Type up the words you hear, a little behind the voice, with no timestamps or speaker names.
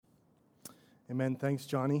Amen. Thanks,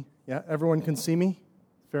 Johnny. Yeah, everyone can see me?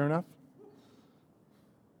 Fair enough?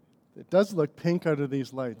 It does look pink under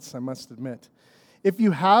these lights, I must admit. If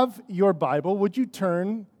you have your Bible, would you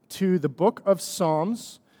turn to the book of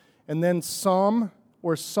Psalms and then Psalm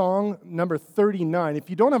or song number 39. If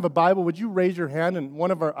you don't have a Bible, would you raise your hand, and one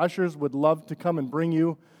of our ushers would love to come and bring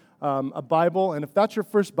you a Bible. And if that's your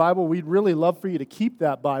first Bible, we'd really love for you to keep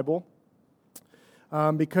that Bible.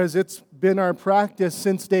 Because it's been our practice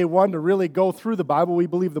since day one to really go through the Bible. We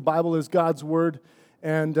believe the Bible is God's Word,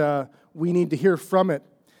 and we need to hear from it.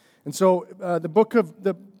 And so the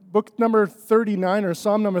book number 39, or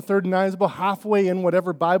Psalm number 39, is about halfway in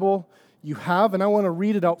whatever Bible you have, and I want to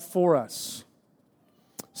read it out for us.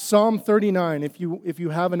 Psalm 39, if you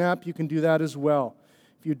have an app, you can do that as well.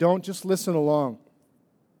 If you don't, just listen along.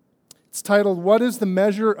 It's titled, "What is the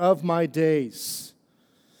Measure of My Days?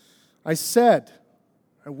 I said,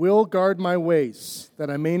 I will guard my ways,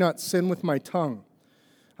 that I may not sin with my tongue.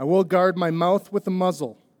 I will guard my mouth with a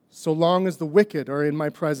muzzle, so long as the wicked are in my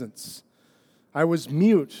presence. I was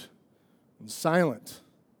mute and silent.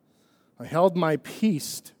 I held my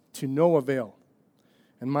peace to no avail,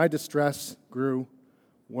 and my distress grew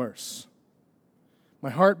worse.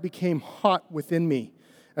 My heart became hot within me.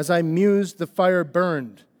 As I mused, the fire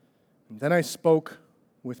burned, and then I spoke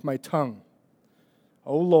with my tongue.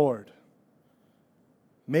 O Lord,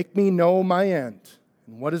 make me know my end,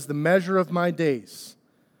 and what is the measure of my days.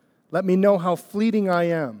 Let me know how fleeting I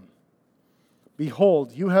am.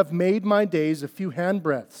 Behold, you have made my days a few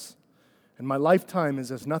handbreadths, and my lifetime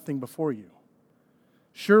is as nothing before you.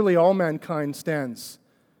 Surely all mankind stands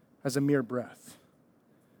as a mere breath.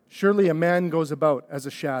 Surely a man goes about as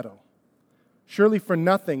a shadow. Surely for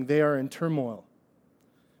nothing they are in turmoil.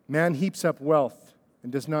 Man heaps up wealth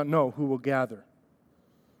and does not know who will gather.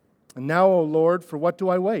 And now, O Lord, for what do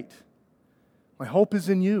I wait? My hope is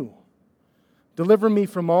in you. Deliver me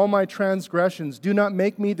from all my transgressions. Do not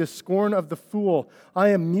make me the scorn of the fool. I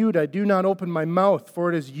am mute, I do not open my mouth, for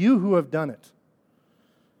it is you who have done it.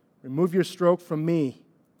 Remove your stroke from me.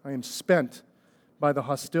 I am spent by the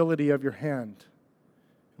hostility of your hand.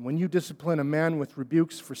 And when you discipline a man with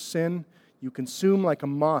rebukes for sin, you consume like a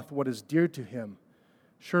moth what is dear to him.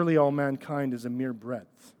 Surely all mankind is a mere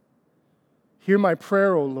breath. Hear my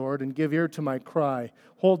prayer, O Lord, and give ear to my cry.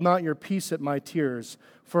 Hold not your peace at my tears,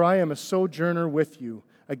 for I am a sojourner with you,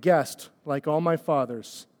 a guest like all my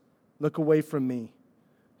fathers. Look away from me,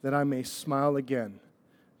 that I may smile again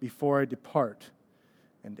before I depart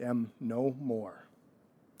and am no more."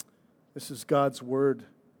 This is God's word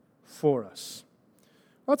for us.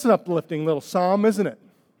 Well, that's an uplifting little psalm, isn't it?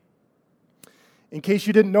 In case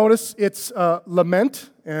you didn't notice, it's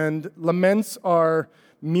lament, and laments are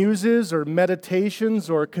muses or meditations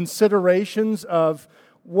or considerations of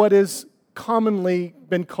what is commonly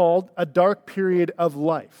been called a dark period of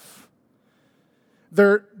life.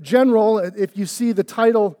 They're general. If you see the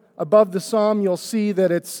title above the psalm, you'll see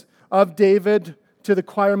that it's of David to the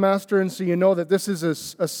choir master, and so you know that this is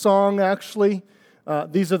a song actually.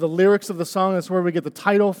 These are the lyrics of the song. That's where we get the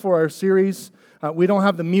title for our series. We don't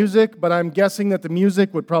have the music, but I'm guessing that the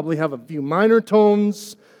music would probably have a few minor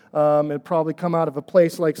tones. It'd probably come out of a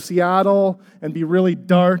place like Seattle and be really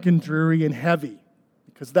dark and dreary and heavy,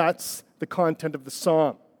 because that's the content of the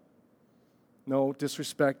song. No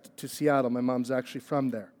disrespect to Seattle. My mom's actually from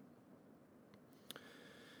there.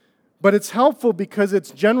 But it's helpful because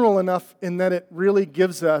it's general enough in that it really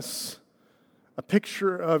gives us a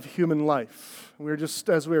picture of human life.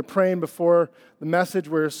 As we were praying before the message,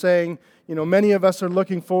 we were saying, many of us are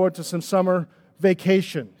looking forward to some summer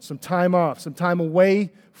vacation, some time off, some time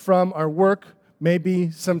away from our work, maybe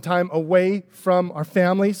some time away from our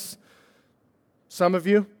families. Some of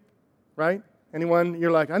you, right? Anyone, you're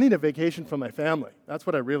like, I need a vacation from my family. That's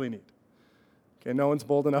what I really need. Okay, no one's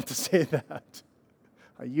bold enough to say that.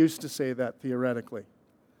 I used to say that theoretically.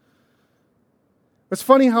 It's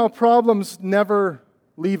funny how problems never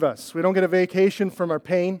leave us. We don't get a vacation from our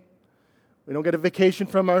pain. We don't get a vacation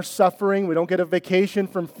from our suffering. We don't get a vacation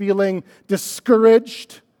from feeling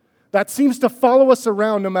discouraged. That seems to follow us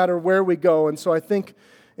around no matter where we go. And so I think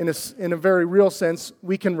in a very real sense,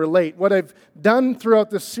 we can relate. What I've done throughout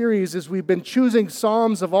this series is we've been choosing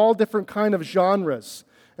psalms of all different kind of genres.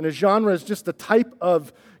 And a genre is just the type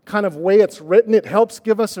of kind of way it's written. It helps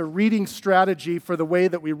give us a reading strategy for the way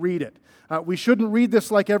that we read it. We shouldn't read this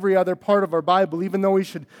like every other part of our Bible, even though we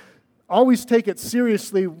should always take it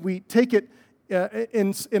seriously. We take it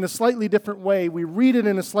in a slightly different way. We read it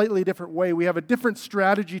in a slightly different way. We have a different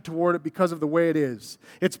strategy toward it because of the way it is.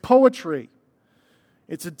 It's poetry.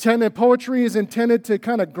 Poetry is intended to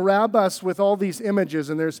kind of grab us with all these images,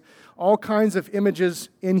 and there's all kinds of images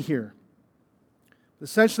in here.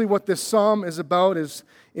 Essentially what this psalm is about is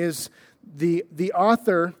the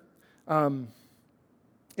author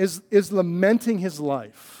is lamenting his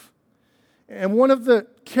life. And one of the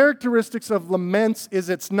characteristics of laments is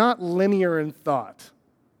it's not linear in thought.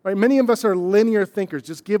 Right? Many of us are linear thinkers.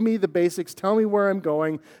 Just give me the basics. Tell me where I'm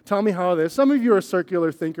going. Tell me how this. Some of you are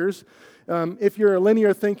circular thinkers. If you're a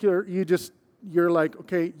linear thinker, you're like,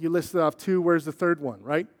 okay, you listed off 2. Where's the third one,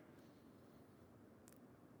 right?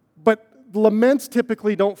 But laments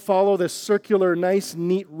typically don't follow this circular, nice,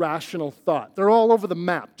 neat, rational thought. They're all over the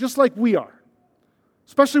map, just like we are,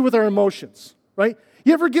 especially with our emotions, right?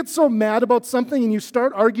 You ever get so mad about something and you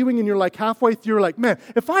start arguing and you're like halfway through, you're like, man,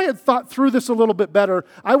 if I had thought through this a little bit better,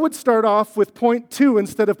 I would start off with point 2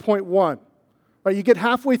 instead of point 1. Right? You get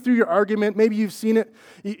halfway through your argument, maybe you've seen it,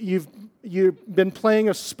 you've been playing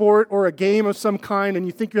a sport or a game of some kind and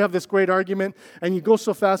you think you have this great argument and you go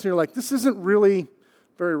so fast and you're like, this isn't really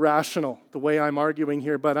very rational the way I'm arguing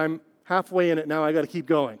here, but I'm halfway in it now, I got to keep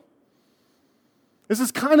going. This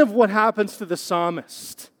is kind of what happens to the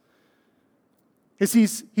psalmist.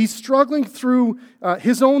 He's struggling through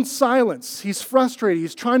his own silence. He's frustrated.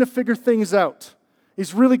 He's trying to figure things out.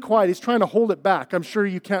 He's really quiet. He's trying to hold it back. I'm sure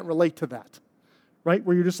you can't relate to that, right?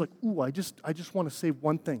 Where you're just like, ooh, I just want to say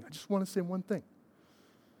one thing. I just want to say one thing.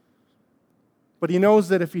 But he knows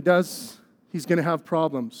that if he does, he's going to have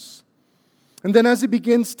problems. And then as he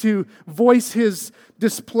begins to voice his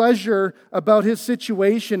displeasure about his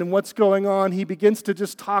situation and what's going on, he begins to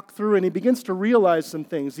just talk through and he begins to realize some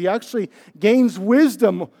things. He actually gains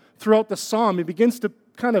wisdom throughout the psalm. He begins to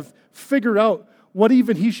kind of figure out what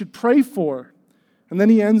even he should pray for. And then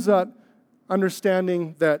he ends up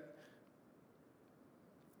understanding that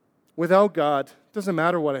without God, it doesn't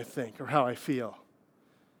matter what I think or how I feel.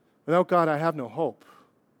 Without God, I have no hope.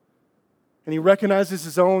 And he recognizes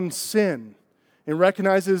his own sin. He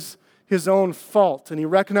recognizes his own fault, and he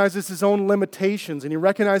recognizes his own limitations, and he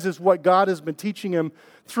recognizes what God has been teaching him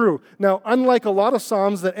through. Now, unlike a lot of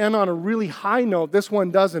psalms that end on a really high note, this one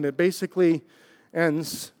doesn't. It basically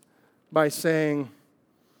ends by saying,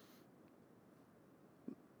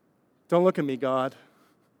 don't look at me, God.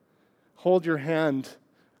 Hold your hand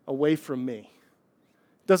away from me.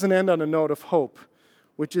 It doesn't end on a note of hope,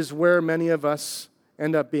 which is where many of us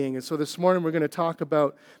end up being. And so this morning we're going to talk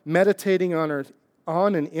about meditating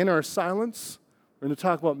on and in our silence. We're going to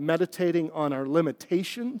talk about meditating on our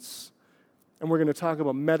limitations. And we're going to talk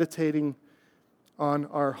about meditating on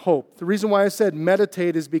our hope. The reason why I said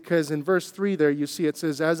meditate is because in verse 3 there you see it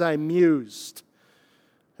says, as I mused.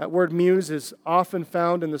 That word muse is often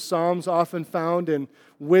found in the Psalms, often found in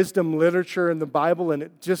wisdom literature in the Bible, and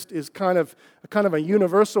it just is kind of a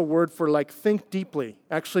universal word for like think deeply.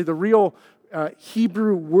 Actually, the real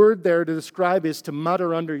Hebrew word there to describe is to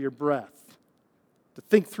mutter under your breath, to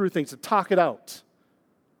think through things, to talk it out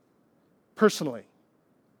personally.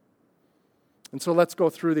 And so let's go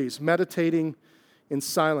through these. Meditating in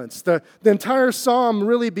silence. The entire psalm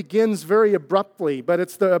really begins very abruptly, but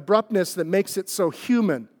it's the abruptness that makes it so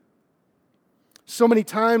human. So many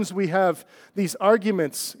times we have these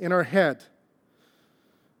arguments in our head,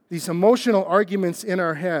 these emotional arguments in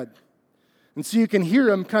our head. And so you can hear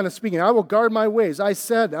him kind of speaking, I will guard my ways. I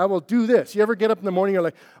said, I will do this. You ever get up in the morning, you're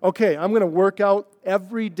like, okay, I'm going to work out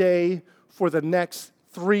every day for the next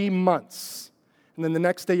 3 months. And then the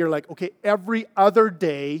next day you're like, okay, every other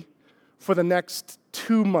day for the next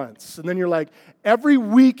 2 months. And then you're like, every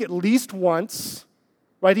week at least once,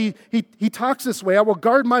 right? He talks this way, I will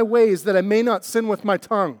guard my ways that I may not sin with my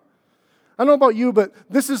tongue. I don't know about you, but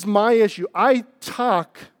this is my issue. I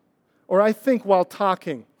talk or I think while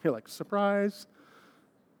talking. You're like, surprise.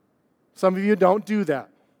 Some of you don't do that,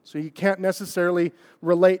 so you can't necessarily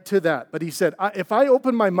relate to that. But he said, if I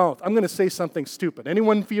open my mouth, I'm going to say something stupid.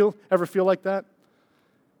 Anyone ever feel like that?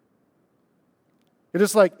 It's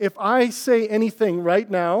just like, if I say anything right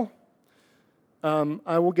now,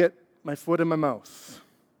 I will get my foot in my mouth.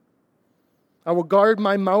 I will guard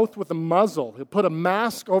my mouth with a muzzle. He'll put a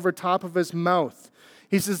mask over top of his mouth.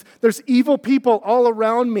 He says, there's evil people all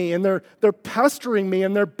around me, and they're pestering me,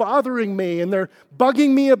 and they're bothering me, and they're bugging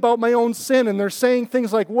me about my own sin, and they're saying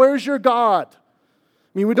things like, where's your God? I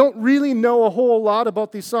mean, we don't really know a whole lot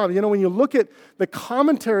about these psalms. You know, when you look at the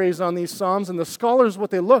commentaries on these psalms and the scholars,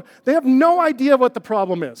 they have no idea what the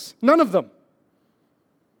problem is. None of them.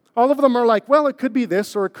 All of them are like, well, it could be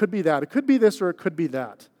this or it could be that. It could be this or it could be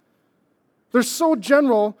that. They're so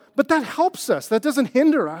general, but that helps us. That doesn't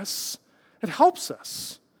hinder us. It helps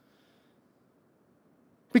us.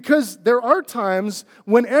 Because there are times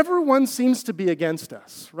when everyone seems to be against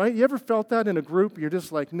us, right? You ever felt that in a group? You're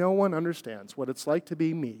just like, no one understands what it's like to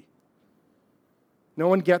be me. No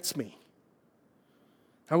one gets me.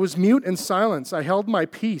 I was mute in silence. I held my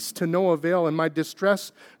peace to no avail, and my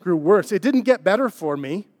distress grew worse. It didn't get better for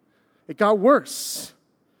me. It got worse.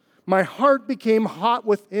 My heart became hot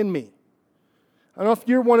within me. I don't know if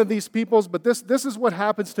you're one of these peoples, but this is what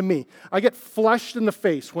happens to me. I get flushed in the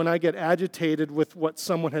face when I get agitated with what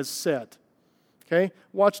someone has said. Okay?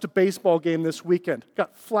 Watched a baseball game this weekend.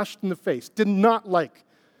 Got flushed in the face. Did not like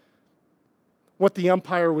what the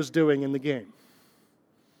umpire was doing in the game.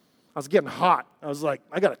 I was getting hot. I was like,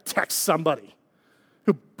 I got to text somebody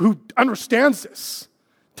who understands this.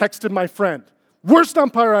 Texted my friend. Worst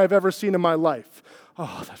umpire I've ever seen in my life.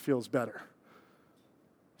 Oh, that feels better.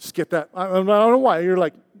 Just get that. I don't know why. You're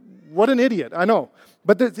like, what an idiot. I know.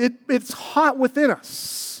 But it's hot within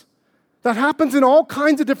us. That happens in all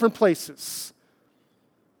kinds of different places.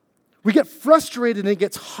 We get frustrated and it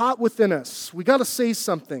gets hot within us. We got to say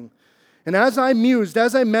something. And as I mused,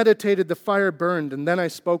 as I meditated, the fire burned, and then I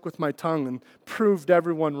spoke with my tongue and proved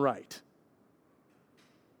everyone right.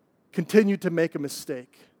 Continued to make a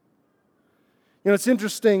mistake. You know, it's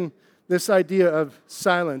interesting, this idea of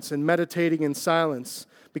silence and meditating in silence,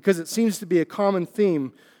 because it seems to be a common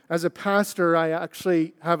theme. As a pastor, I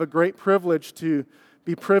actually have a great privilege to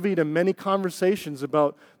be privy to many conversations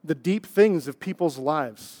about the deep things of people's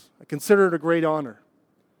lives. I consider it a great honor.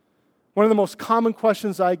 One of the most common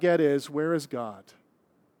questions I get is, where is God?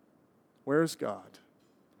 Where is God?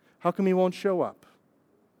 How come He won't show up?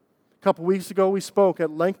 A couple weeks ago, we spoke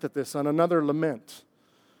at length at this on another lament,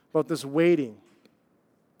 about this waiting,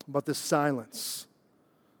 about this silence.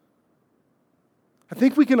 I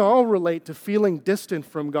think we can all relate to feeling distant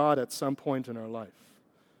from God at some point in our life.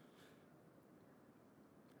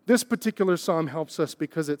 This particular psalm helps us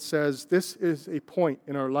because it says this is a point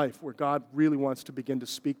in our life where God really wants to begin to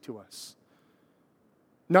speak to us.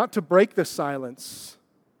 Not to break the silence,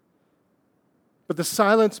 but the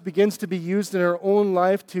silence begins to be used in our own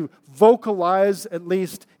life to vocalize, at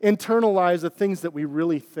least internalize the things that we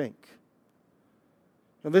really think.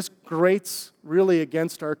 Now, this grates really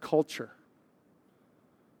against our culture.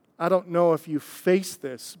 I don't know if you face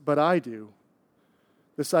this, but I do.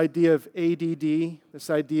 This idea of ADD, this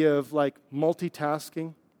idea of like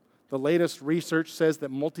multitasking. The latest research says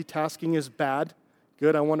that multitasking is bad.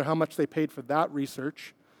 Good, I wonder how much they paid for that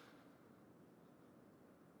research.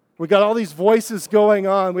 We got all these voices going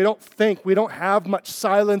on. We don't think, we don't have much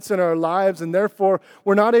silence in our lives, and therefore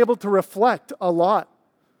we're not able to reflect a lot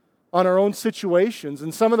on our own situations.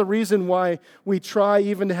 And some of the reason why we try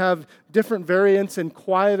even to have different variants and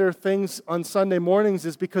quieter things on Sunday mornings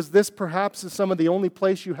is because this perhaps is some of the only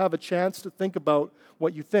place you have a chance to think about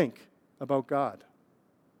what you think about God.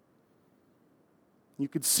 You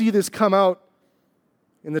could see this come out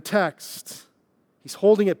in the text. He's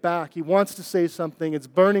holding it back. He wants to say something. It's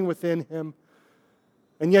burning within him.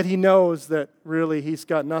 And yet he knows that really he's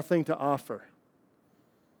got nothing to offer.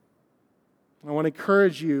 I want to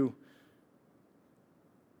encourage you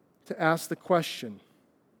to ask the question,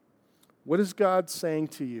 what is God saying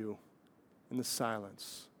to you in the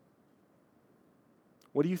silence?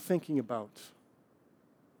 What are you thinking about?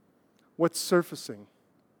 What's surfacing?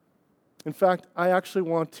 In fact, I actually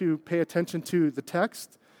want to pay attention to the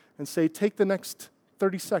text and say, take the next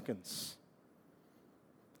 30 seconds.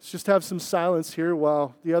 Let's just have some silence here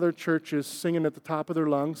while the other church is singing at the top of their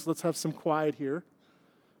lungs. Let's have some quiet here.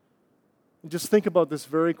 And just think about this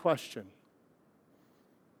very question.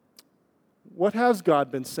 What has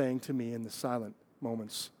God been saying to me in the silent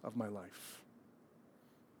moments of my life?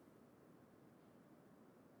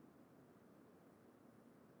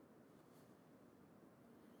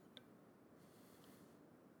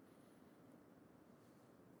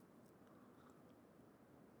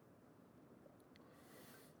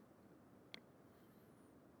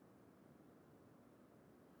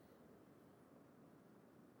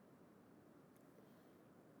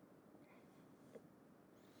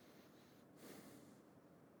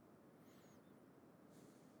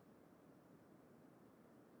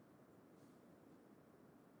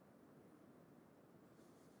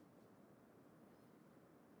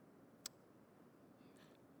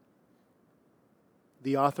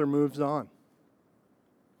 The author moves on.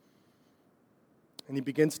 And he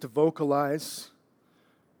begins to vocalize.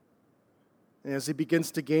 And as he begins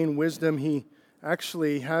to gain wisdom, he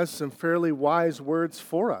actually has some fairly wise words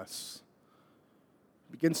for us.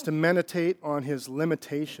 He begins to meditate on his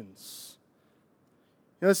limitations.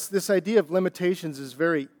 You know, this idea of limitations is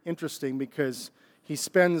very interesting because he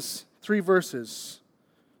spends 3 verses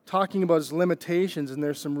talking about his limitations, and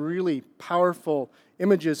there's some really powerful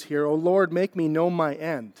images here. "O Lord, make me know my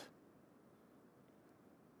end."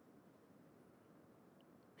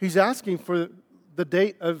 He's asking for the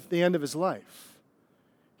date of the end of his life.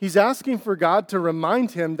 He's asking for God to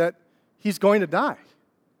remind him that he's going to die.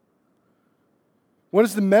 What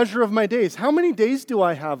is the measure of my days? How many days do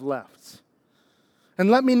I have left? And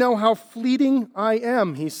let me know how fleeting I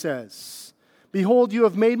am, he says. Behold, you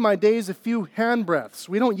have made my days a few handbreadths.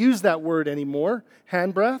 We don't use that word anymore,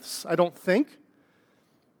 handbreadths, I don't think.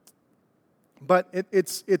 But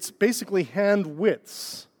it's basically hand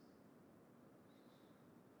widths.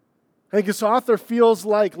 I think this author feels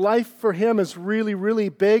like life for him is really, really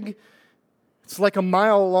big. It's like a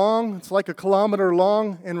mile long. It's like a kilometer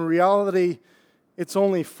long. In reality, it's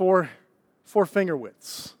only four finger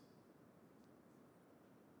widths.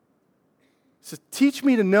 He says, teach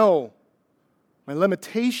me to know my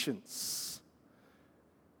limitations.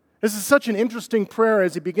 This is such an interesting prayer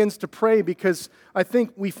as he begins to pray, because I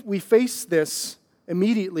think we face this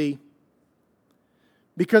immediately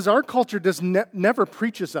because our culture never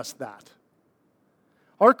preaches us that.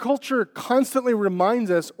 Our culture constantly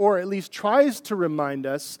reminds us, or at least tries to remind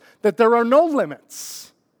us, that there are no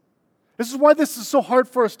limits. This is why this is so hard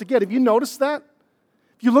for us to get. Have you noticed that?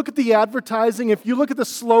 If you look at the advertising, if you look at the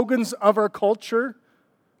slogans of our culture,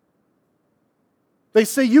 they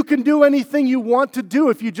say you can do anything you want to do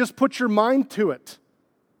if you just put your mind to it.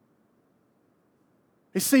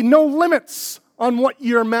 They say no limits on what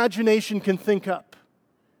your imagination can think up.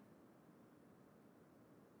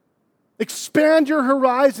 Expand your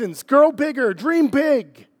horizons, grow bigger, dream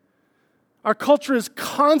big. Our culture is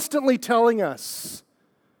constantly telling us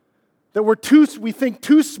that we think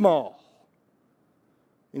too small.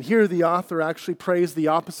 And here the author actually prays the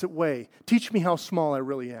opposite way. Teach me how small I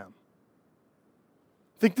really am.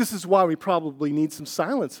 I think this is why we probably need some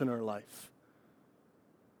silence in our life.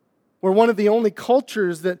 We're one of the only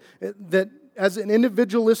cultures that as an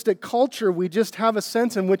individualistic culture, we just have a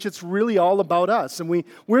sense in which it's really all about us. And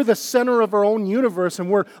we're the center of our own universe,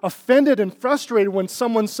 and we're offended and frustrated when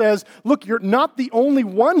someone says, look, you're not the only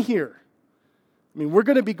one here. I mean, we're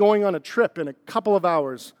going to be going on a trip in a couple of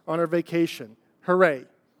hours on our vacation. Hooray.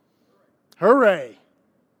 Hooray.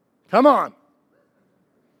 Come on.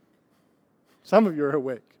 Some of you are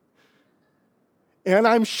awake. And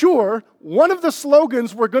I'm sure one of the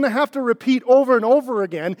slogans we're going to have to repeat over and over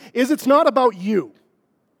again is it's not about you.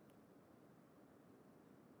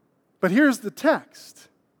 But here's the text,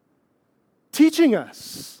 teaching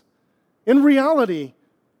us, in reality,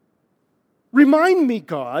 remind me,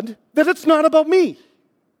 God, that it's not about me.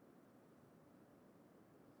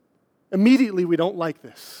 Immediately, we don't like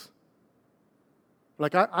this.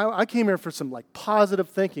 Like, I came here for some positive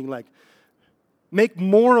thinking, make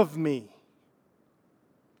more of me.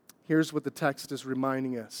 Here's what the text is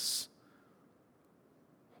reminding us.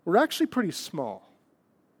 We're actually pretty small.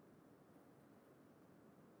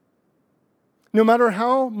 No matter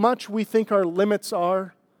how much we think our limits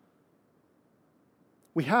are,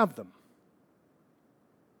 we have them.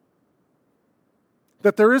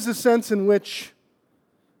 That there is a sense in which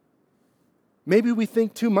maybe we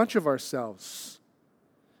think too much of ourselves.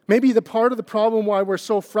 Maybe the part of the problem why we're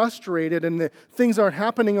so frustrated and that things aren't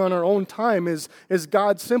happening on our own time is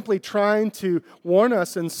God simply trying to warn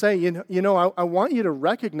us and say, I want you to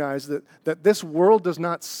recognize that this world does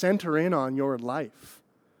not center in on your life.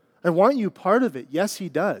 I want you part of it. Yes, He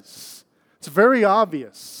does. It's very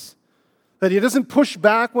obvious that He doesn't push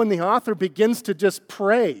back when the author begins to just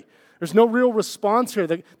pray. There's no real response here.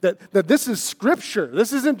 That this is Scripture.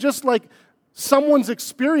 This isn't just like someone's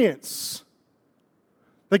experience.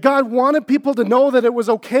 That God wanted people to know that it was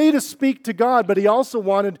okay to speak to God, but He also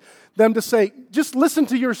wanted them to say, just listen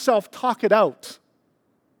to yourself, talk it out.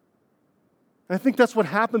 And I think that's what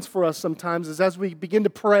happens for us sometimes is as we begin to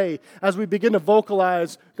pray, as we begin to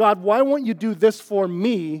vocalize, God, why won't you do this for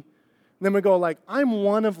me? And then we go I'm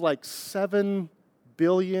one of 7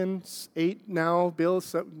 billion, 8 now, Bill,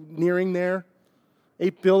 nearing there,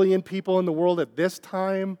 8 billion people in the world at this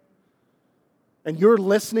time. And you're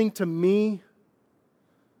listening to me.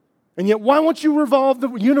 And yet, why won't you revolve the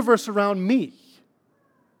universe around me?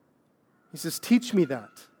 He says, teach me that.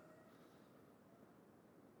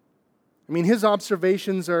 I mean, his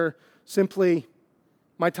observations are simply,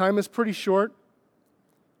 my time is pretty short,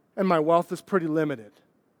 and my wealth is pretty limited.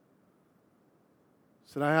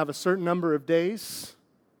 So I have a certain number of days,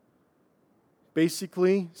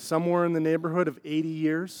 basically somewhere in the neighborhood of 80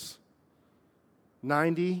 years,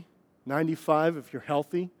 90, 95 if you're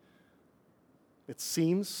healthy, it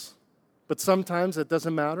seems. But sometimes it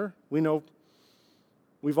doesn't matter. We know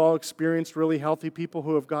we've all experienced really healthy people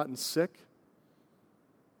who have gotten sick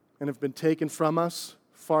and have been taken from us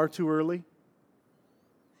far too early.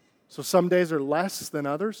 So some days are less than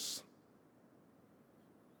others.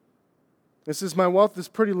 This is, my wealth is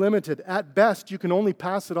pretty limited. At best, you can only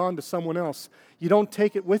pass it on to someone else. You don't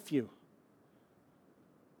take it with you.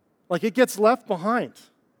 Like, it gets left behind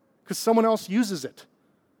because someone else uses it,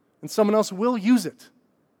 and someone else will use it.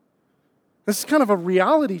 This is kind of a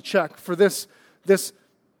reality check for this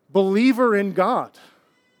believer in God.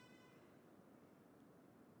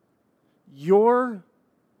 Your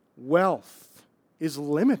wealth is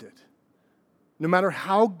limited. No matter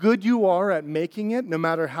how good you are at making it, no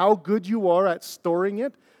matter how good you are at storing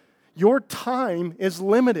it, your time is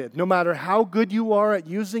limited. No matter how good you are at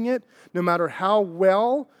using it, no matter how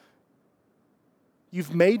well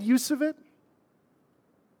you've made use of it,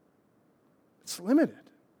 it's limited.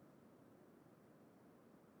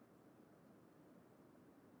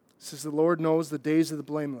 It says the Lord knows the days of the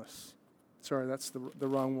blameless. Sorry, that's the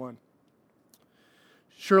wrong one.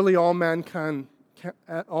 Surely all mankind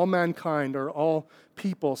or all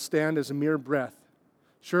people stand as a mere breath.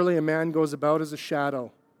 Surely a man goes about as a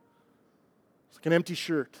shadow. It's like an empty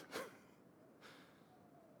shirt.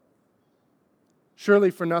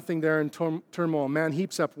 Surely for nothing there in turmoil. Man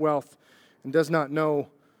heaps up wealth and does not know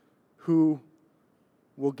who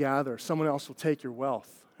will gather. Someone else will take your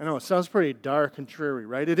wealth. I know, it sounds pretty dark and dreary,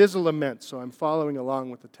 right? It is a lament, so I'm following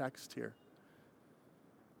along with the text here.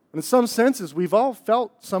 And in some senses, we've all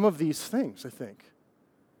felt some of these things, I think.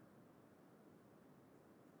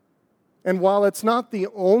 And while it's not the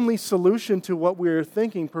only solution to what we're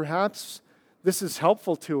thinking, perhaps this is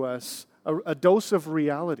helpful to us, a dose of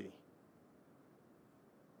reality.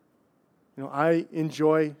 You know, I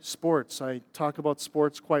enjoy sports. I talk about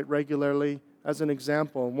sports quite regularly as an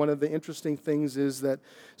example. One of the interesting things is that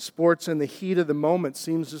sports in the heat of the moment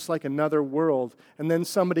seems just like another world. And then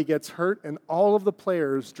somebody gets hurt and all of the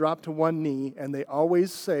players drop to one knee and they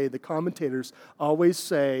always say, the commentators always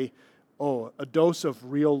say, oh, a dose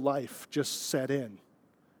of real life just set in.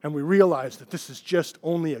 And we realize that this is just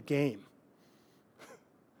only a game.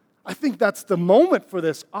 I think that's the moment for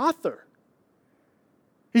this author.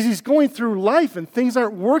 He's going through life and things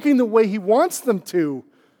aren't working the way he wants them to.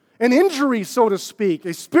 An injury, so to speak,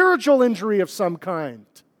 a spiritual injury of some kind.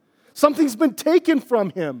 Something's been taken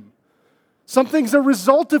from him. Something's a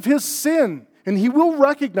result of his sin, and he will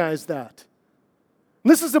recognize that.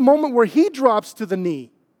 And this is a moment where he drops to the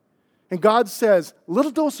knee. And God says,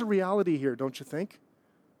 little dose of reality here, don't you think?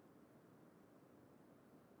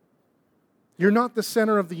 You're not the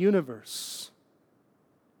center of the universe.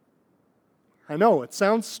 I know, it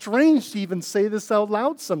sounds strange to even say this out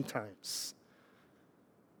loud sometimes.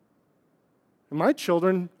 And my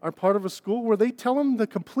children are part of a school where they tell them the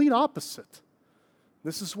complete opposite.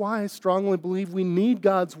 This is why I strongly believe we need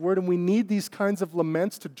God's Word and we need these kinds of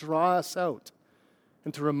laments to draw us out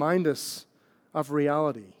and to remind us of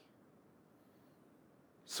reality.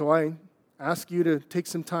 So I ask you to take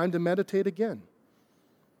some time to meditate again.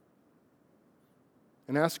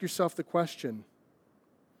 And ask yourself the question,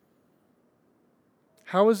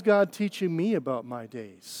 how is God teaching me about my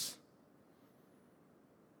days,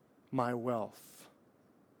 my wealth?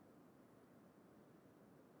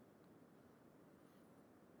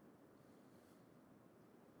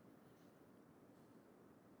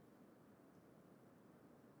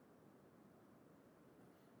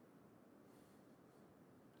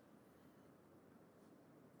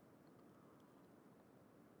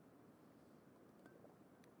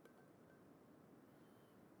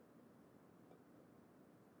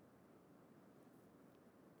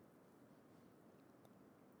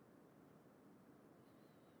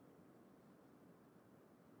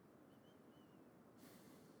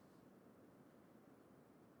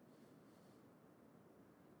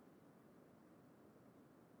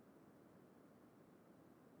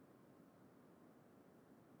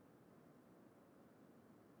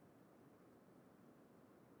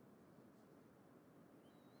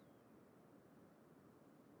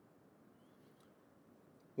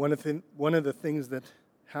 One of the things that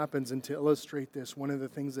happens, and to illustrate this, one of the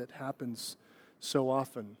things that happens so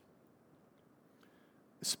often,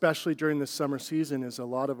 especially during the summer season, is a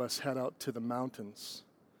lot of us head out to the mountains.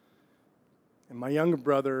 And my younger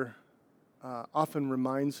brother often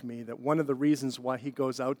reminds me that one of the reasons why he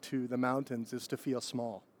goes out to the mountains is to feel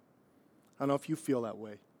small. I don't know if you feel that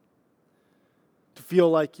way. To feel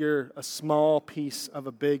like you're a small piece of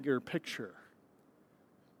a bigger picture.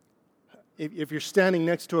 If you're standing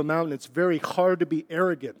next to a mountain, it's very hard to be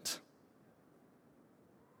arrogant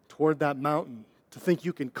toward that mountain, to think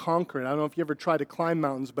you can conquer it. I don't know if you ever tried to climb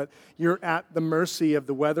mountains, but you're at the mercy of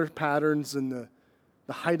the weather patterns and the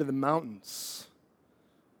height of the mountains.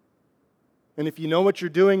 And if you know what you're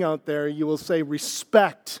doing out there, you will say,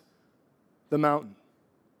 respect the mountain.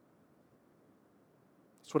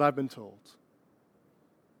 That's what I've been told.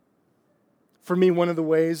 For me, one of the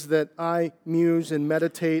ways that I muse and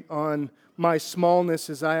meditate on my smallness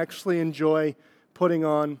is I actually enjoy putting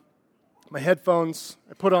on my headphones.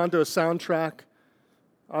 I put onto a soundtrack.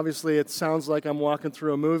 Obviously, it sounds like I'm walking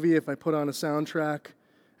through a movie if I put on a soundtrack.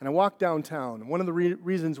 And I walk downtown. And one of the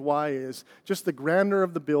reasons why is just the grandeur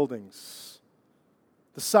of the buildings,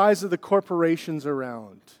 the size of the corporations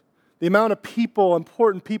around, the amount of people,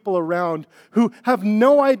 important people around who have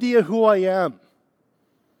no idea who I am.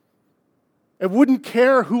 It wouldn't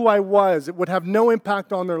care who I was. It would have no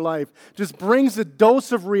impact on their life. Just brings a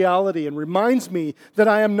dose of reality and reminds me that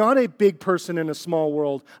I am not a big person in a small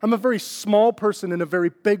world. I'm a very small person in a very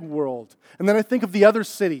big world. And then I think of the other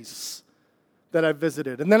cities that I've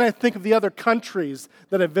visited. And then I think of the other countries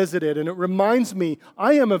that I've visited. And it reminds me,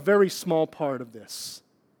 I am a very small part of this.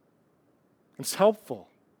 It's helpful.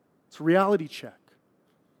 It's a reality check.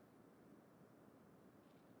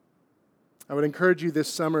 I would encourage you this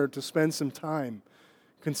summer to spend some time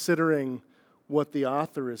considering what the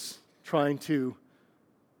author is trying to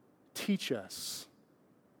teach us.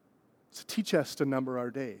 To teach us to number our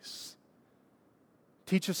days.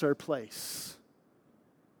 Teach us our place.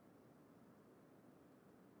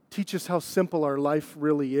 Teach us how simple our life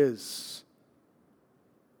really is.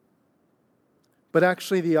 But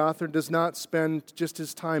actually, the author does not spend just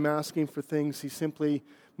his time asking for things. He simply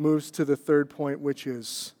moves to the third point, which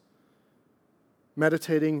is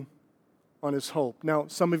meditating on his hope. Now,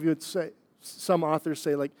 some of you would say, some authors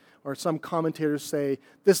say, or some commentators say,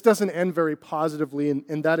 this doesn't end very positively,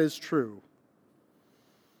 and that is true.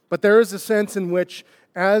 But there is a sense in which,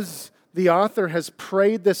 as the author has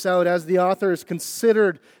prayed this out, as the author has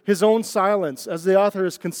considered his own silence, as the author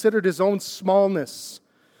has considered his own smallness,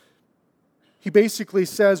 he basically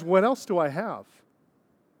says, what else do I have?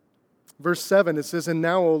 Verse 7, it says, and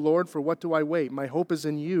now, O Lord, for what do I wait? My hope is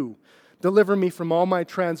in you. Deliver me from all my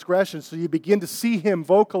transgressions. So you begin to see him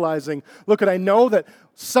vocalizing, look, I know that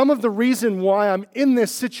some of the reason why I'm in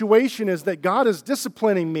this situation is that God is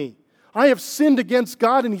disciplining me. I have sinned against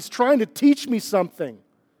God and he's trying to teach me something.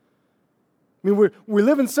 I mean, we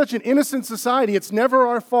live in such an innocent society. It's never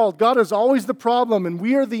our fault. God is always the problem and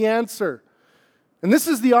we are the answer. And this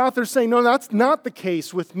is the author saying, no, that's not the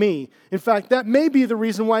case with me. In fact, that may be the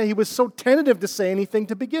reason why he was so tentative to say anything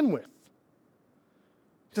to begin with.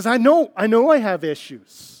 Because I know I have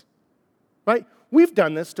issues, right? We've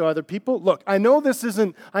done this to other people. Look, I know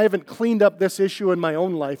I haven't cleaned up this issue in my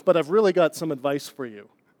own life, but I've really got some advice for you.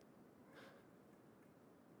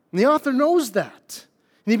 And the author knows that.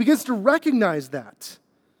 And he begins to recognize that.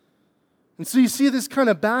 And so you see this kind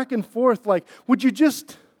of back and forth, like, would you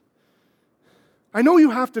just, I know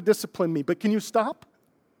you have to discipline me, but can you stop?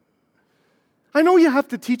 I know you have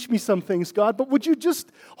to teach me some things, God, but would you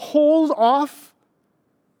just hold off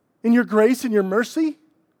in your grace and your mercy?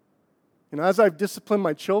 And as I've disciplined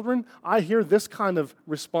my children, I hear this kind of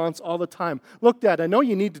response all the time. Look, Dad, I know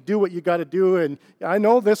you need to do what you got to do, and I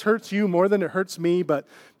know this hurts you more than it hurts me, but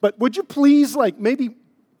would you please, maybe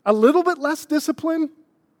a little bit less discipline?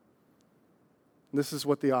 This is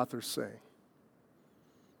what the author's saying.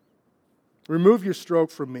 Remove your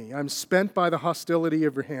stroke from me. I'm spent by the hostility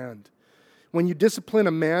of your hand. When you discipline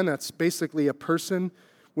a man, that's basically a person,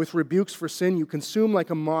 with rebukes for sin, you consume like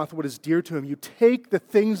a moth what is dear to him. You take the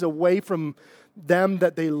things away from them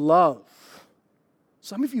that they love.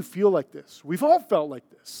 Some of you feel like this. We've all felt like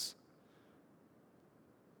this.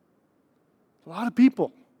 A lot of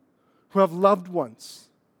people who have loved ones,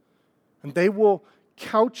 and they will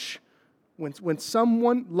couch, when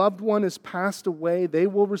someone, loved one has passed away, they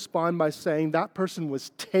will respond by saying, that person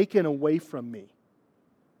was taken away from me.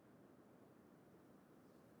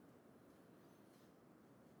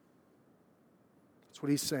 What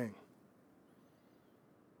he's saying.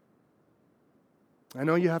 I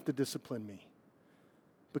know you have to discipline me,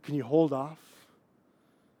 but can you hold off?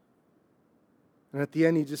 And at the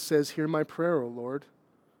end he just says, hear my prayer, O Lord.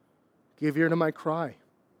 Give ear to my cry.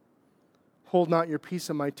 Hold not your peace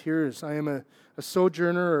in my tears. I am a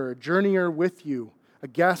sojourner or a journeyer with you, a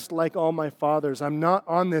guest like all my fathers. I'm not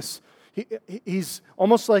on this. He's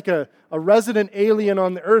almost like a resident alien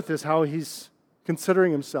on the earth is how he's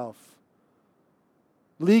considering himself.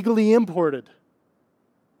 Legally imported.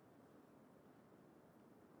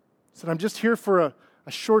 He said, I'm just here for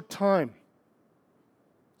a short time.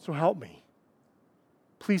 So help me.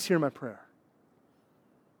 Please hear my prayer.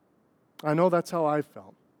 I know that's how I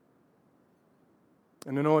felt.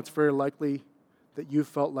 And I know it's very likely that you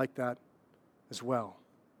felt like that as well.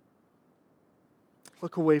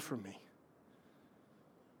 Look away from me.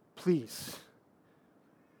 Please.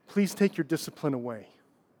 Please take your discipline away.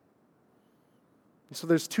 So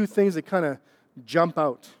there's two things that kind of jump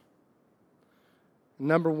out.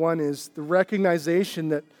 Number one is the recognition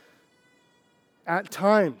that at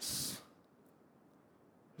times,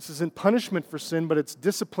 this isn't punishment for sin, but it's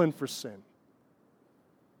discipline for sin.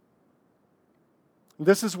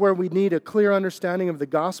 This is where we need a clear understanding of the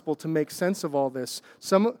gospel to make sense of all this.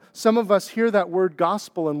 Some of us hear that word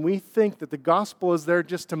gospel and we think that the gospel is there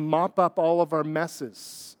just to mop up all of our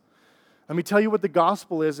messes. Let me tell you what the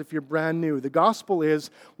gospel is if you're brand new. The gospel is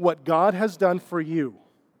what God has done for you,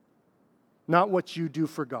 not what you do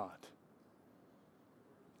for God.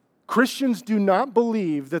 Christians do not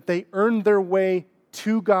believe that they earned their way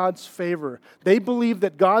to God's favor. They believe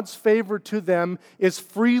that God's favor to them is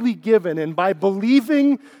freely given, and by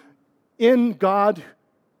believing in God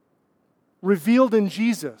revealed in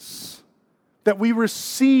Jesus, that we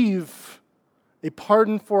receive a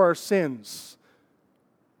pardon for our sins,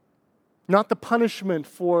 not the punishment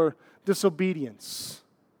for disobedience.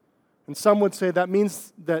 And some would say that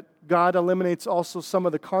means that God eliminates also some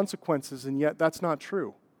of the consequences, and yet that's not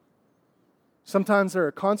true. Sometimes there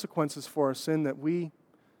are consequences for our sin that we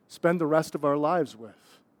spend the rest of our lives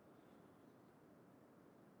with.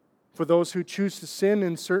 For those who choose to sin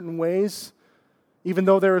in certain ways, even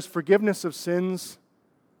though there is forgiveness of sins,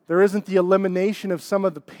 there isn't the elimination of some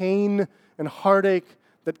of the pain and heartache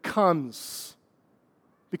that comes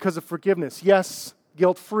because of forgiveness. Yes,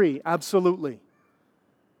 guilt-free, absolutely.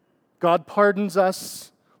 God pardons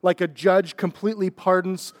us like a judge completely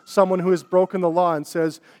pardons someone who has broken the law and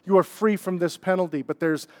says, you are free from this penalty. But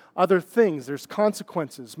there's other things. There's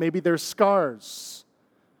consequences. Maybe there's scars.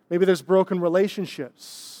 Maybe there's broken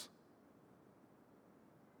relationships.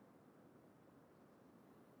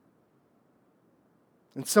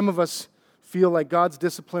 And some of us feel like God's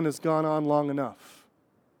discipline has gone on long enough.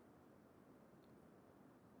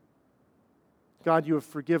 God, you have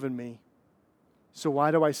forgiven me, so why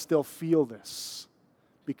do I still feel this?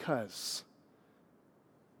 Because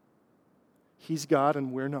He's God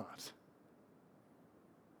and we're not.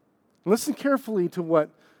 Listen carefully to what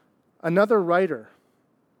another writer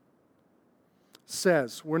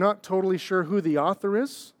says. We're not totally sure who the author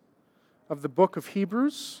is of the book of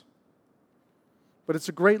Hebrews, but it's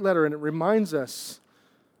a great letter and it reminds us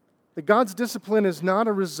that God's discipline is not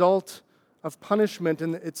a result of punishment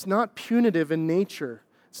and it's not punitive in nature.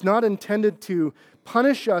 It's not intended to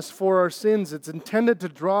punish us for our sins. It's intended to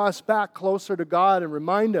draw us back closer to God and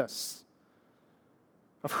remind us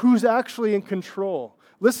of who's actually in control.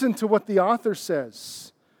 Listen to what the author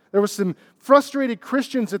says. There were some frustrated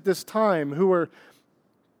Christians at this time who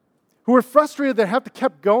were frustrated they have to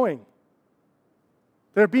keep going.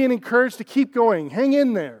 They're being encouraged to keep going. Hang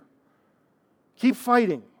in there. Keep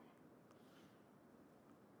fighting.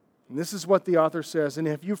 And this is what the author says, and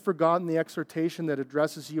have you forgotten the exhortation that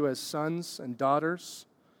addresses you as sons and daughters?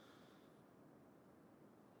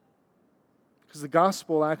 Because the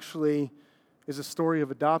gospel actually is a story of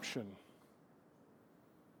adoption.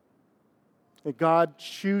 That God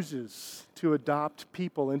chooses to adopt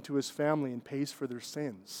people into His family and pays for their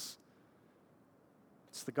sins.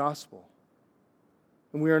 It's the gospel.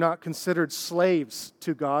 And we are not considered slaves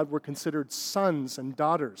to God, we're considered sons and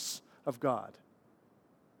daughters of God.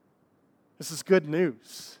 This is good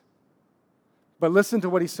news. But listen to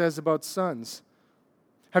what he says about sons.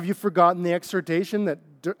 Have you forgotten the exhortation that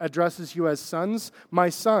addresses you as sons? My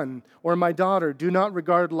son or my daughter, do not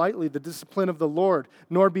regard lightly the discipline of the Lord,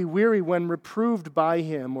 nor be weary when reproved by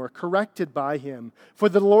Him or corrected by Him. For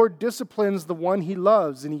the Lord disciplines the one He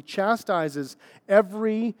loves, and He chastises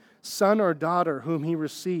every son or daughter whom He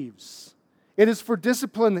receives. It is for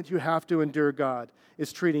discipline that you have to endure. God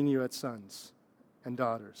is treating you as sons and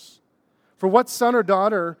daughters. For what son or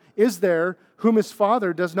daughter is there whom his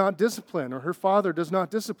father does not discipline, or her father does not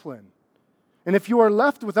discipline? And if you are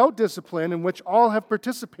left without discipline, in which all have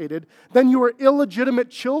participated, then you are illegitimate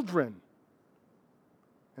children,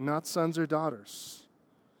 and not sons or daughters.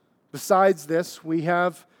 Besides this, we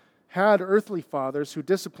have had earthly fathers who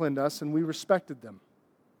disciplined us, and we respected them.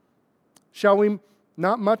 Shall we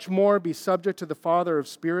not much more be subject to the Father of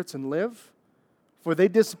spirits and live? For they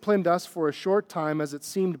disciplined us for a short time as it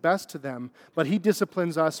seemed best to them, but He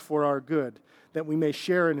disciplines us for our good, that we may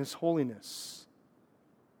share in His holiness.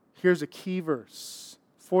 Here's a key verse.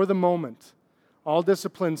 For the moment, all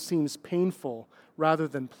discipline seems painful rather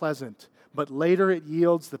than pleasant, but later it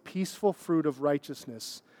yields the peaceful fruit of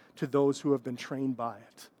righteousness to those who have been trained by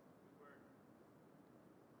it.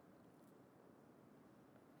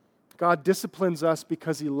 God disciplines us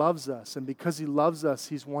because He loves us, and because He loves us,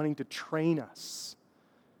 He's wanting to train us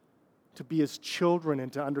to be His children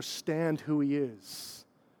and to understand who He is.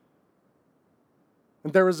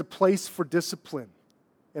 And there is a place for discipline.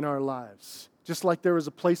 in our lives. Just like there is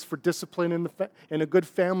a place for discipline in a good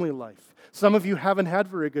family life. Some of you haven't had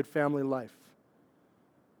very good family life.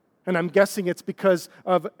 And I'm guessing it's because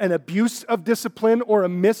of an abuse of discipline or a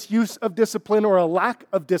misuse of discipline or a lack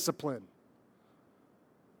of discipline.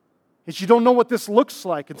 Is you don't know what this looks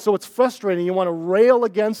like, and so it's frustrating. You want to rail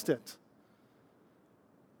against it.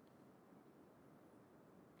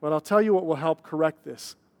 But I'll tell you what will help correct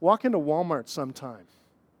this. Walk into Walmart sometime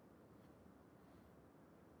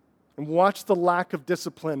and watch the lack of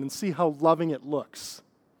discipline and see how loving it looks.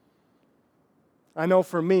 I know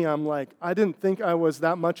for me, I'm like, I didn't think I was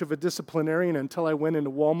that much of a disciplinarian until I went into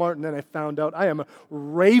Walmart, and then I found out I am a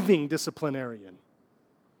raving disciplinarian,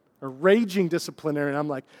 a raging disciplinarian. I'm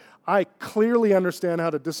like, I clearly understand how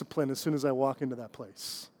to discipline as soon as I walk into that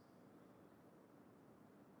place.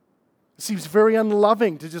 It seems very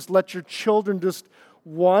unloving to just let your children just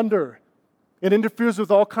wander. It interferes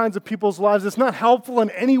with all kinds of people's lives. It's not helpful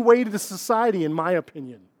in any way to society, in my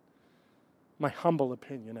opinion. My humble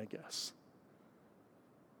opinion, I guess.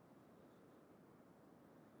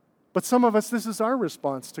 But some of us, this is our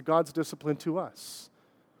response to God's discipline to us.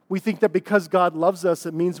 We think that because God loves us,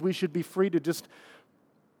 it means we should be free to just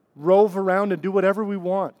rove around and do whatever we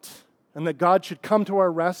want, and that God should come to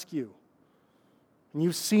our rescue. And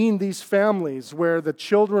you've seen these families where the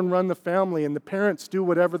children run the family and the parents do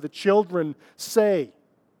whatever the children say.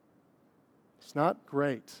 It's not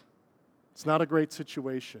great. It's not a great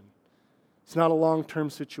situation. It's not a long-term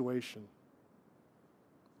situation.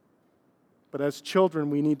 But as children,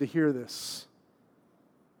 we need to hear this.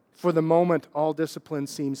 For the moment, all discipline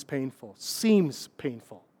seems painful,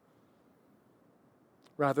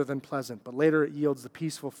 rather than pleasant. But later it yields the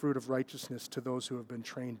peaceful fruit of righteousness to those who have been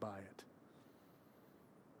trained by it.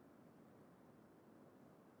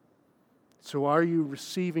 So are you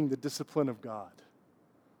receiving the discipline of God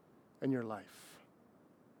in your life?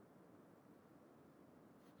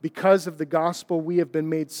 Because of the gospel, we have been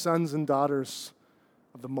made sons and daughters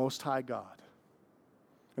of the Most High God.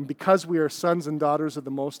 And because we are sons and daughters of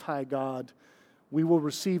the Most High God, we will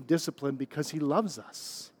receive discipline because He loves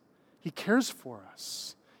us. He cares for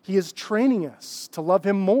us. He is training us to love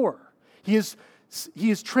Him more. He is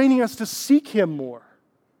training us to seek Him more.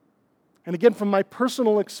 And again, from my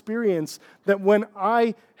personal experience, that when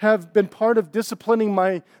I have been part of disciplining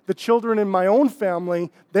the children in my own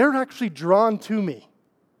family, they're actually drawn to me.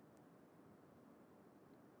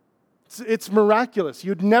 It's miraculous.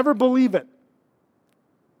 You'd never believe it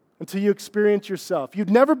until you experience yourself.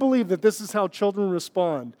 You'd never believe that this is how children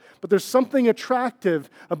respond. But there's something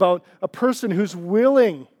attractive about a person who's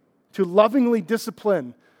willing to lovingly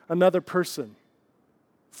discipline another person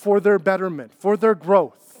for their betterment, for their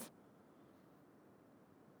growth.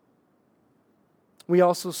 We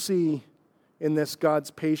also see in this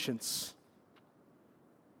God's patience.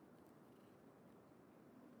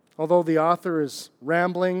 Although the author is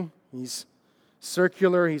rambling, he's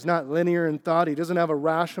circular, he's not linear in thought, he doesn't have a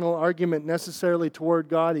rational argument necessarily toward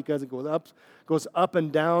God. He goes up and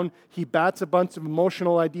down. He bats a bunch of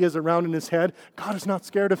emotional ideas around in his head. God is not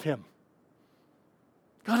scared of him.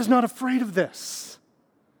 God is not afraid of this.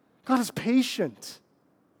 God is patient.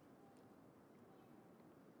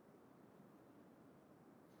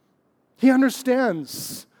 He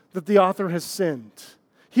understands that the author has sinned.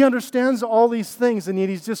 He understands all these things, and yet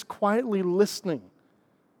he's just quietly listening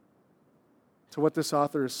to what this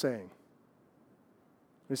author is saying.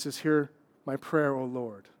 He says, "Hear my prayer, O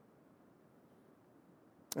Lord."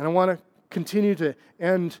 And I want to continue to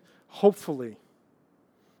end hopefully,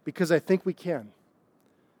 because I think we can.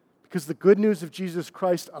 Because the good news of Jesus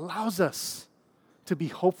Christ allows us to be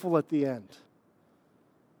hopeful at the end.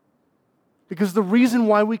 Because the reason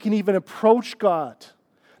why we can even approach God,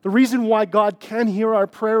 the reason why God can hear our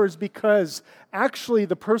prayer is because actually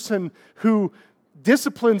the person who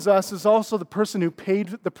disciplines us is also the person who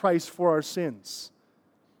paid the price for our sins.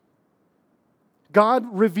 God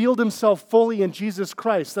revealed Himself fully in Jesus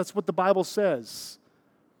Christ. That's what the Bible says.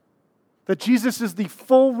 That Jesus is the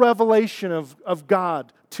full revelation of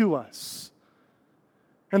God to us.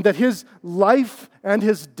 And that His life and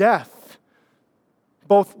His death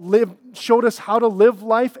both showed us how to live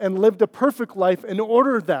life and lived a perfect life in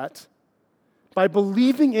order that by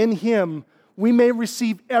believing in Him, we may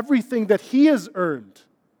receive everything that He has earned.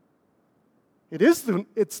 It's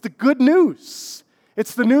the good news.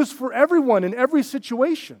 It's the news for everyone in every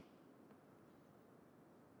situation.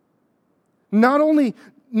 Not only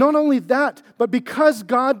that, but because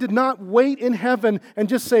God did not wait in heaven and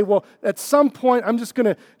just say, well, at some point I'm just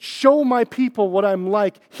going to show my people what I'm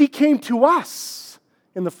like. He came to us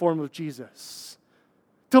in the form of Jesus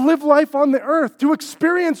to live life on the earth, to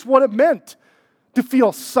experience what it meant to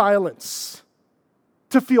feel silence,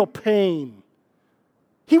 to feel pain.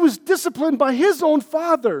 He was disciplined by his own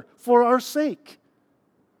Father for our sake.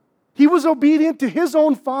 He was obedient to his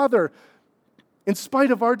own Father in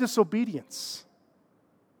spite of our disobedience.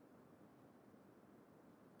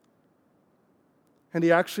 And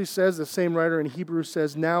he actually says, the same writer in Hebrews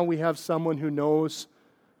says, now we have someone who knows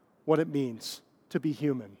what it means to be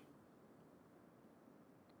human.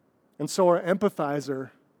 And so our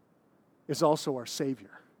empathizer is also our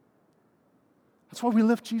Savior. That's why we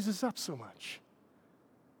lift Jesus up so much.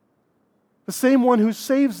 The same one who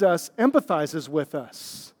saves us empathizes with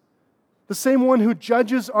us. The same one who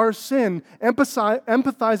judges our sin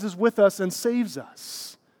empathizes with us and saves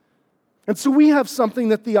us. And so we have something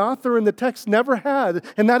that the author in the text never had,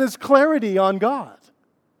 and that is clarity on God.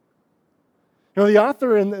 You know, the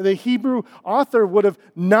author and the Hebrew author would have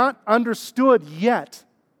not understood yet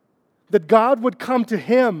that God would come to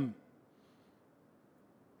him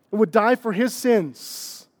and would die for his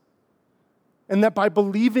sins, and that by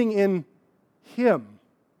believing in him,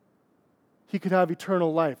 he could have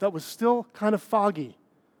eternal life. That was still kind of foggy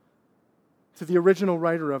to the original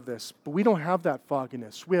writer of this, but we don't have that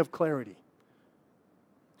fogginess. We have clarity.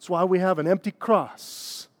 That's why we have an empty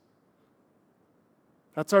cross.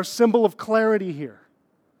 That's our symbol of clarity here.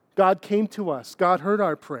 God came to us. God heard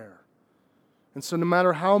our prayer. And so no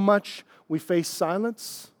matter how much we face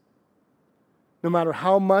silence, no matter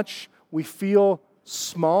how much we feel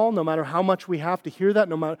small, no matter how much we have to hear that,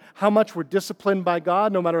 no matter how much we're disciplined by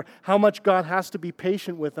God, no matter how much God has to be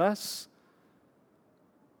patient with us,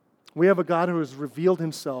 we have a God who has revealed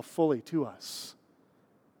himself fully to us.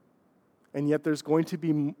 And yet there's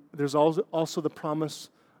also the promise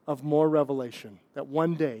of more revelation, that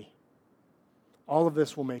one day all of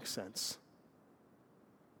this will make sense.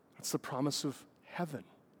 That's the promise of heaven.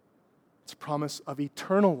 It's a promise of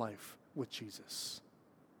eternal life with Jesus.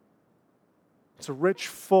 It's a rich,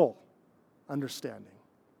 full understanding.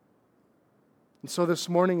 And so this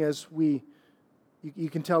morning, as you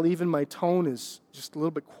can tell even my tone is just a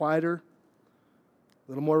little bit quieter,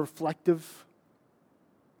 a little more reflective.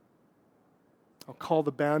 I'll call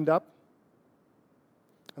the band up.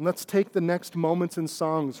 And let's take the next moments in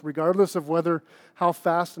songs, regardless of how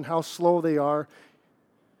fast and how slow they are.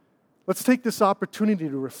 Let's take this opportunity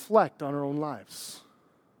to reflect on our own lives,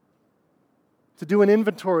 to do an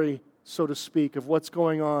inventory, so to speak, of what's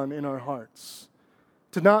going on in our hearts,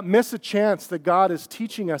 to not miss a chance that God is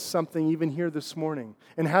teaching us something even here this morning,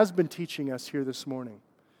 and has been teaching us here this morning.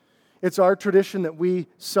 It's our tradition that we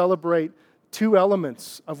celebrate two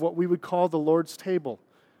elements of what we would call the Lord's table,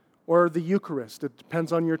 or the Eucharist. It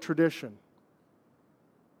depends on your tradition.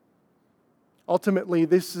 Ultimately,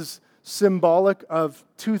 this is symbolic of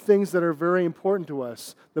two things that are very important to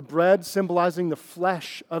us. The bread symbolizing the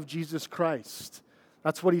flesh of Jesus Christ.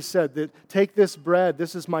 That's what he said, that take this bread,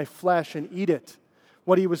 this is my flesh, and eat it.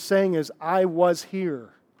 What he was saying is, I was here.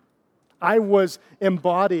 I was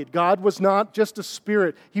embodied. God was not just a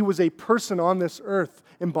spirit. He was a person on this earth,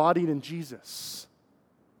 embodied in Jesus.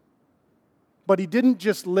 But he didn't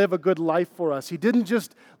just live a good life for us. He didn't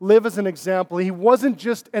just live as an example. He wasn't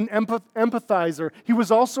just an empathizer. He was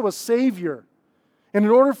also a Savior. And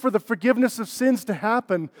in order for the forgiveness of sins to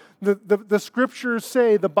happen, the Scriptures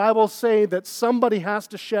say, the Bible say that somebody has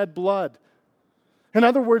to shed blood. In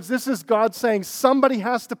other words, this is God saying somebody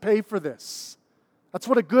has to pay for this. That's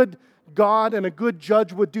what a good God and a good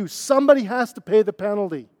judge would do. Somebody has to pay the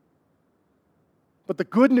penalty. But the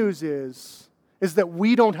good news is that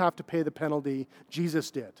we don't have to pay the penalty.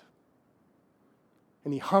 Jesus did.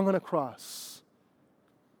 And he hung on a cross.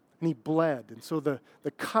 And he bled. And so the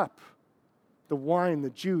cup, the wine, the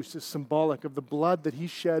juice is symbolic of the blood that he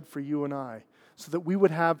shed for you and I, so that we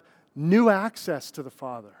would have new access to the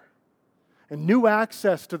Father and new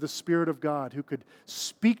access to the Spirit of God who could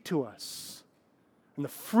speak to us, and the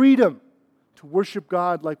freedom to worship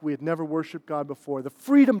God like we had never worshiped God before, the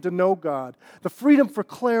freedom to know God, the freedom for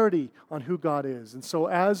clarity on who God is. And so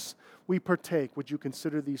as we partake, would you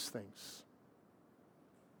consider these things?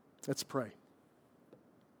 Let's pray.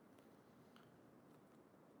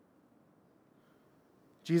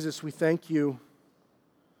 Jesus, we thank you.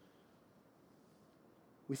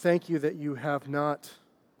 We thank you that you have not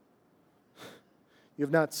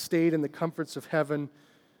stayed in the comforts of heaven.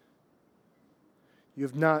 You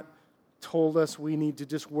have not told us we need to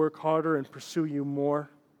just work harder and pursue you more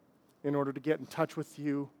in order to get in touch with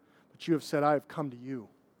you. But you have said, I have come to you.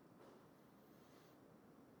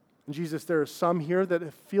 And Jesus, there are some here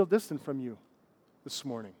that feel distant from you this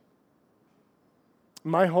morning.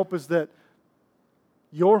 My hope is that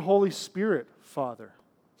your Holy Spirit, Father,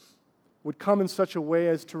 would come in such a way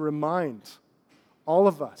as to remind all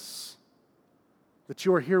of us, that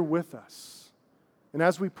you are here with us. And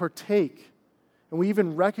as we partake, and we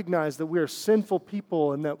even recognize that we are sinful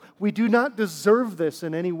people and that we do not deserve this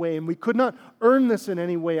in any way, and we could not earn this in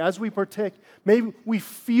any way, as we partake, may we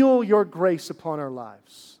feel your grace upon our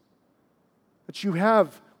lives. That you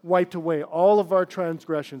have wiped away all of our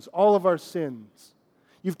transgressions, all of our sins.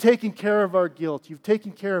 You've taken care of our guilt. You've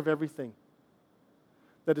taken care of everything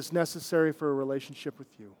that is necessary for a relationship with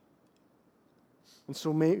you. And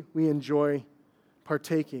so may we enjoy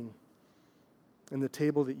partaking in the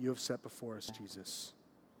table that you have set before us, Jesus.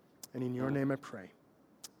 And in your name I pray.